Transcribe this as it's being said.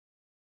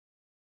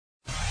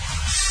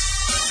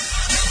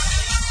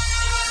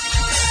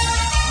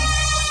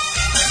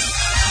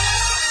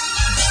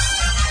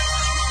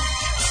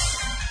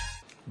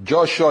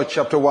Joshua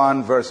chapter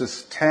 1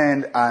 verses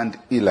 10 and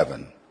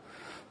 11.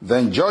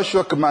 Then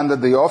Joshua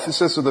commanded the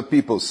officers of the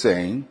people,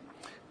 saying,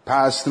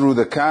 pass through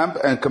the camp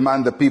and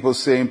command the people,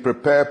 saying,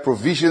 prepare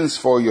provisions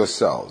for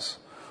yourselves.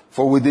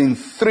 For within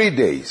 3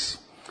 days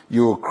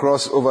you will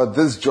cross over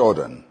this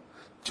Jordan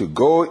to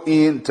go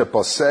in to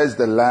possess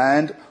the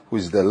land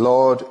which the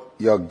Lord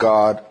your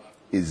God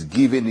is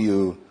giving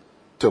you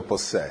to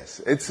possess.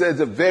 It's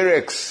a very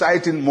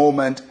exciting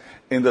moment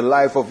in the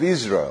life of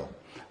Israel.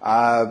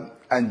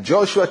 And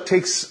Joshua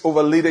takes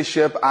over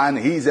leadership, and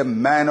he's a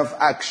man of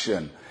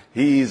action.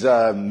 He's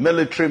a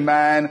military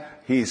man.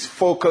 He's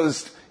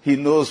focused. He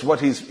knows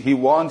what he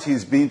wants.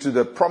 He's been to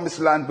the promised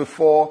land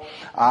before,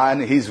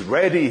 and he's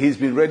ready. He's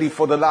been ready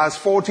for the last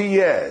 40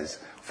 years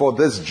for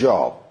this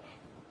job.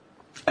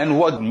 And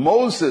what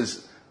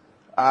Moses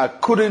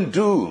couldn't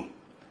do,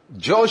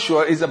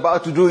 Joshua is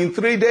about to do in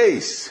 3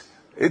 days.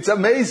 It's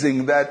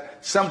amazing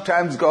that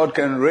sometimes God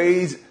can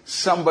raise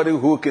somebody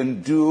who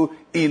can do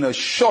in a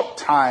short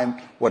time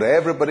what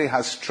everybody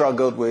has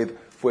struggled with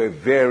for a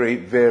very,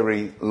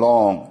 very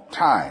long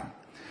time.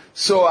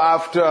 So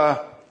after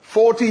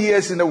 40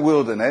 years in the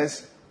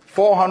wilderness,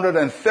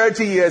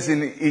 430 years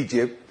in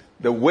Egypt,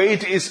 the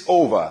wait is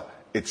over.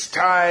 It's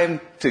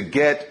time to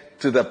get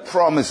to the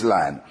promised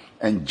land.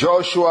 And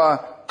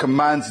Joshua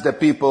commands the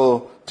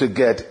people to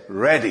get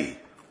ready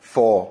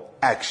for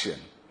action.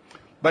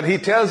 But he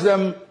tells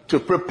them to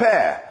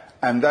prepare.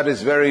 And that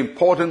is very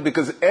important,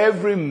 because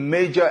every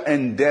major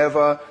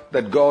endeavor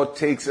that God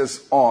takes us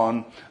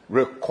on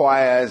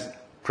requires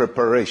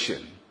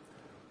preparation.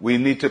 We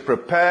need to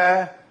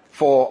prepare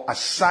for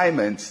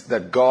assignments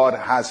that God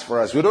has for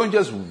us. We don't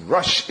just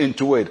rush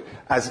into it.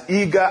 As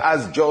eager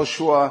as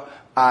Joshua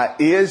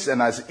is,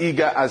 and as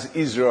eager as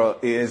Israel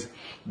is,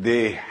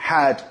 they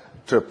had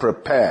to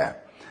prepare.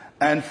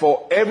 And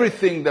for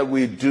everything that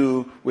we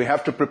do, we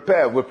have to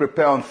prepare. We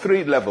prepare on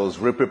 3 levels.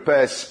 We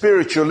prepare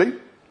spiritually.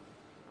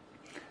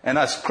 And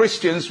as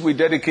Christians, we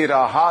dedicate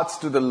our hearts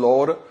to the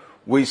Lord.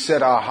 We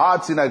set our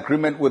hearts in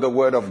agreement with the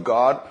Word of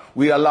God.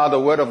 We allow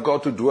the Word of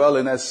God to dwell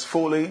in us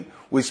fully.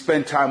 We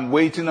spend time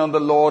waiting on the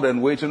Lord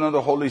and waiting on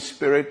the Holy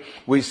Spirit.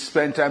 We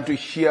spend time to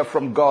hear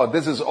from God.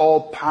 This is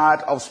all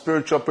part of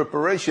spiritual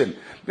preparation,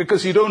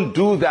 because you don't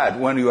do that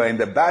when you are in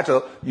the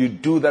battle. You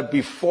do that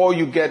before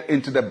you get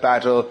into the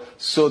battle,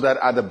 so that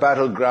at the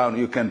battleground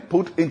you can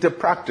put into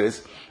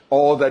practice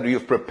all that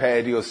you've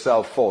prepared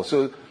yourself for.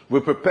 So we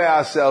prepare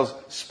ourselves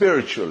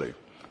spiritually.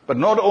 But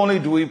not only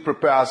do we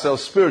prepare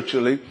ourselves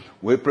spiritually,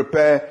 we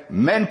prepare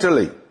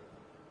mentally.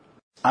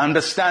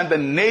 Understand the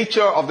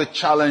nature of the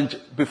challenge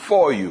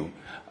before you.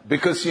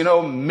 Because,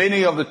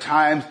 many of the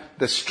times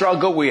the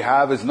struggle we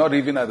have is not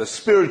even at the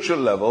spiritual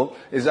level,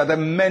 it's at the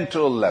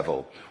mental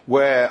level,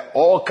 where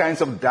all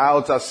kinds of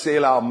doubts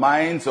assail our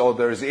minds, or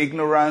there is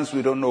ignorance,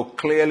 we don't know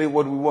clearly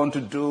what we want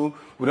to do,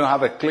 we don't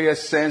have a clear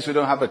sense, we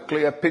don't have a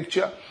clear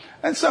picture.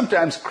 And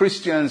sometimes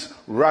Christians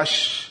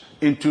rush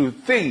into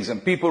things,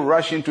 and people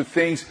rush into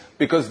things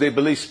because they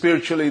believe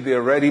spiritually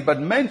they're ready, but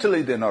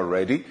mentally they're not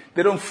ready.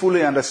 They don't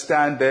fully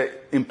understand the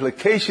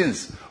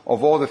implications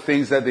of all the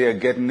things that they are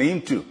getting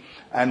into.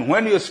 And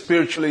when you're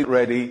spiritually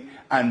ready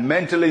and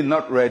mentally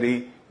not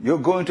ready, you're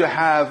going to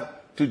have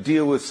to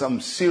deal with some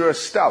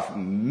serious stuff,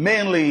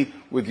 mainly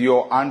with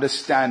your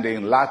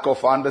understanding, lack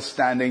of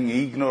understanding,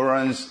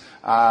 ignorance,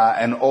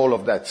 and all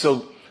of that.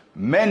 So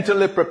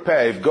mentally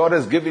prepare. If God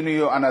has given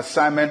you an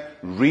assignment,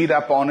 read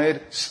up on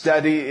it,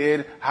 study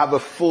it, have a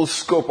full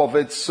scope of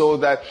it, so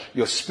that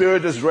your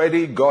spirit is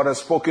ready, God has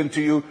spoken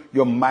to you,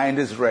 your mind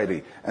is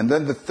ready. And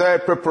then the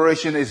third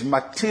preparation is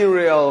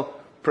material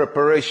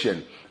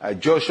preparation.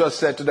 Joshua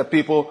said to the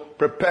people,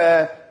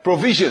 prepare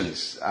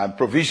provisions.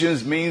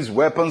 Provisions means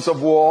weapons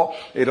of war.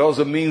 It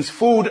also means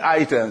food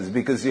items,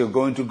 because you're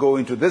going to go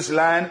into this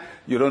land.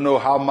 You don't know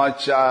how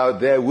much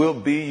there will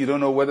be. You don't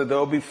know whether there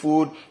will be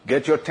food.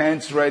 Get your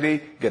tents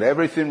ready. Get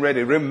everything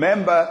ready.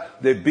 Remember,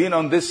 they've been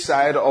on this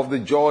side of the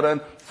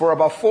Jordan for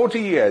about 40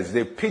 years.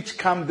 They pitched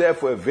camp there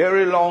for a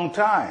very long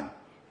time.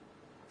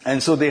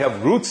 And so they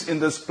have roots in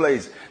this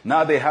place.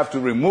 Now they have to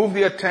remove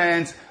their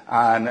tents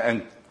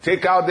and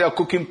take out their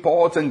cooking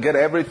pots and get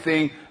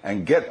everything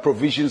and get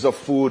provisions of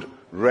food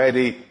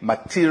ready,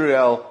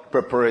 material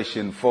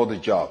preparation for the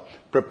job.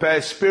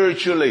 Prepare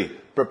spiritually,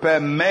 prepare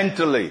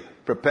mentally,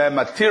 prepare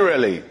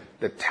materially.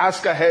 The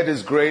task ahead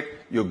is great.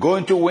 You're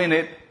going to win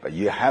it, but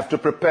you have to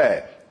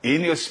prepare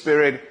in your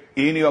spirit,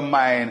 in your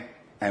mind,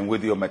 and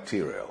with your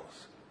materials.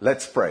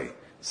 Let's pray.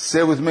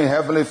 Say with me,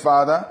 Heavenly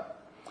Father,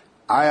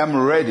 I am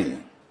ready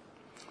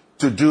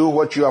to do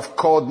what you have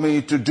called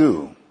me to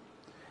do.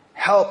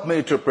 Help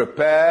me to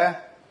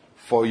prepare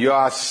for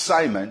your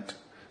assignment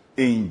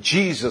in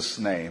Jesus'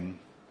 name.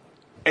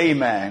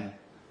 Amen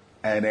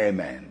and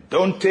amen.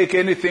 Don't take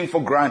anything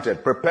for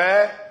granted.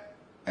 Prepare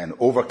and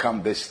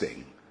overcome this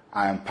thing.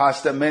 I am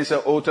Pastor Mensa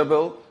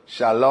Otabil.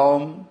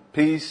 Shalom,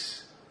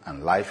 peace,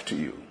 and life to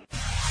you.